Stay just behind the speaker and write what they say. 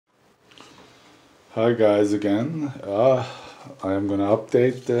Hi guys again. I am gonna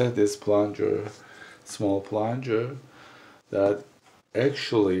update this plunger, small plunger that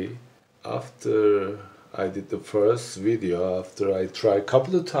actually after I did the first video, after I tried a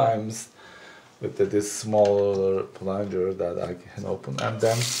couple of times with this smaller plunger that I can open, and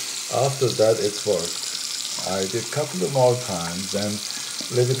then after that it worked. I did a couple of more times, then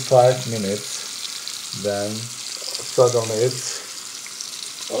leave it 5 minutes, then suddenly it's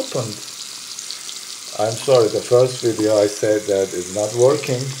opened. I'm sorry, the first video I said that is not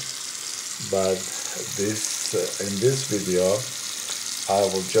working, but in this video I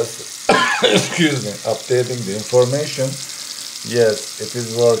will just excuse me, updating the information. Yes, it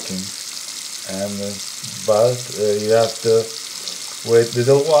is working, and but you have to wait a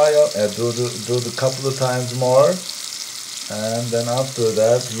little while and do the couple of times more, and then after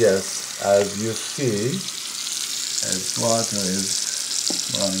that, yes, as you see, as water is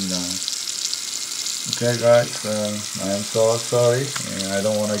running down. Okay guys, I am so sorry. I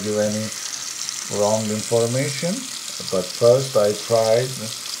don't want to give any wrong information, but first I tried,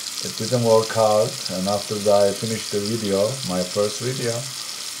 it didn't work out, and after that I finished the video, my first video,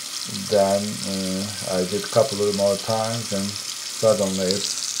 then I did a couple of more times, and suddenly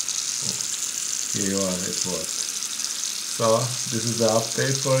here you are, it worked. So this is the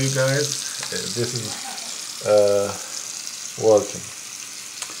update for you guys. This is working,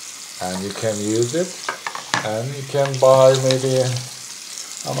 and you can use it, and you can buy maybe,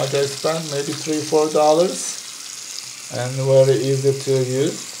 how much I spent, maybe $3-4, and very easy to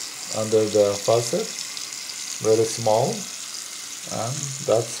use under the faucet, very small, and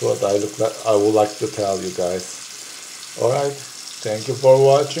that's what I would like to tell you guys. Alright, thank you for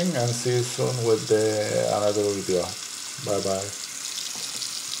watching, and see you soon with another video. Bye bye.